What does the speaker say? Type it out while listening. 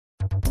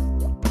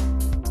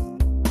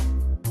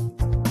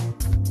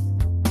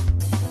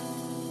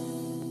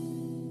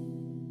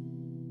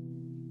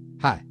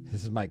Hi,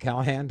 this is Mike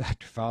Callahan,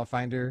 Dr. File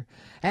Finder,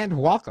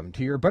 and welcome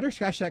to your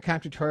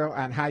Butterscotch.com tutorial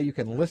on how you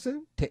can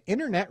listen to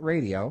internet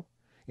radio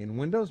in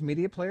Windows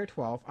Media Player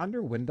 12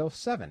 under Windows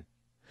 7.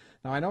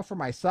 Now, I know for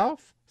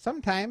myself,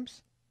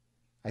 sometimes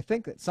I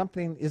think that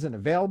something isn't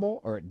available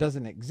or it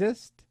doesn't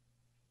exist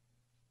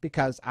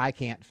because I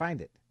can't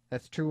find it.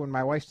 That's true when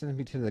my wife sends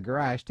me to the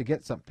garage to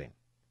get something.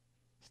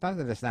 It's not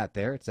that it's not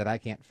there, it's that I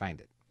can't find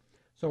it.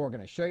 So we're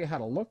going to show you how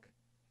to look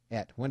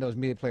at Windows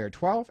Media Player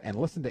 12 and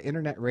listen to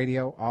internet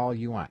radio all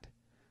you want.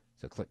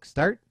 So click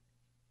Start,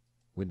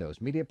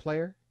 Windows Media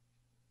Player.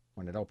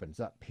 When it opens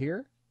up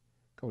here,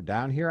 go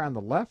down here on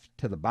the left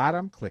to the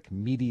bottom, click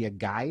Media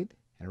Guide,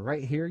 and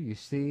right here you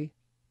see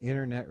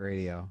internet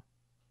radio.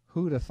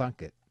 Who'da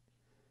thunk it?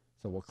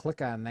 So we'll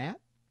click on that,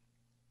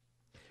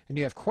 and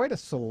you have quite a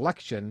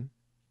selection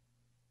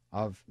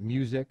of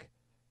music.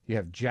 You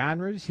have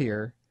genres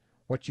here.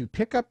 What you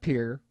pick up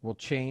here will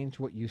change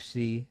what you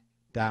see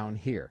down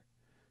here.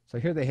 So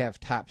here they have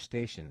top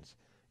stations.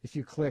 If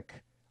you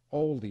click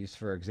oldies,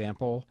 for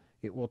example,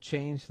 it will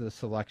change the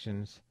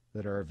selections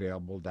that are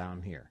available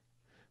down here.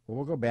 Well,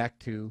 we'll go back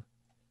to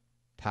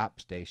top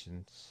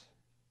stations.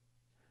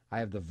 I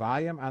have the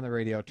volume on the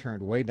radio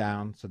turned way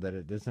down so that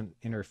it doesn't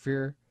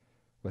interfere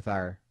with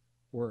our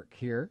work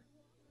here.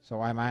 So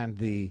I'm on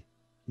the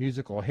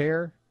musical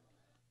hair.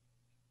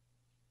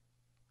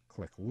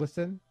 Click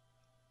listen.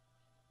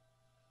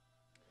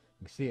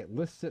 You can see it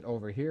lists it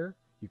over here.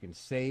 You can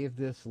save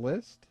this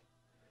list.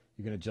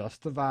 You can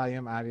adjust the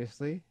volume,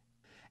 obviously.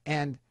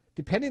 And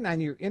depending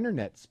on your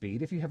internet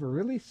speed, if you have a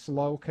really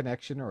slow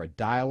connection or a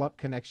dial-up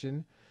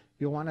connection,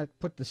 you'll want to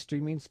put the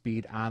streaming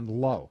speed on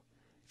low.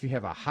 If you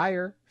have a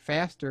higher,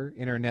 faster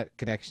internet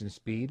connection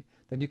speed,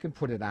 then you can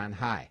put it on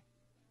high.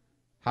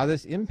 How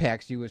this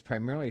impacts you is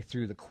primarily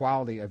through the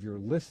quality of your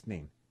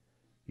listening.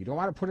 You don't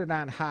want to put it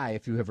on high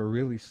if you have a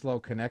really slow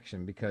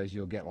connection because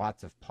you'll get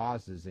lots of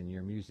pauses in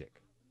your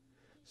music.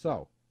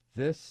 So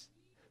this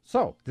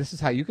is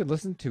how you can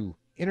listen to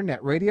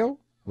internet radio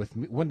with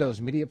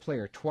Windows Media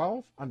Player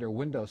 12 under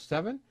Windows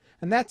 7,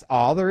 and that's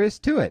all there is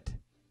to it.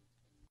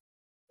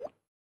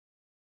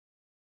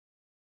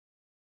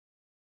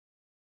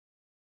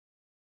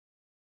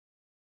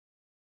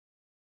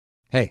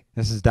 Hey,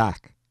 this is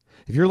Doc.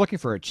 If you're looking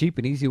for a cheap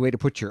and easy way to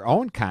put your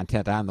own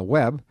content on the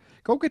web,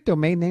 go get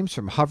domain names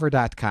from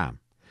hover.com.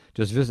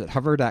 Just visit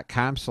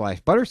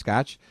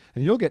hover.com/butterscotch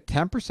and you'll get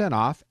 10%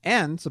 off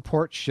and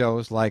support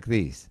shows like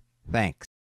these. Thanks.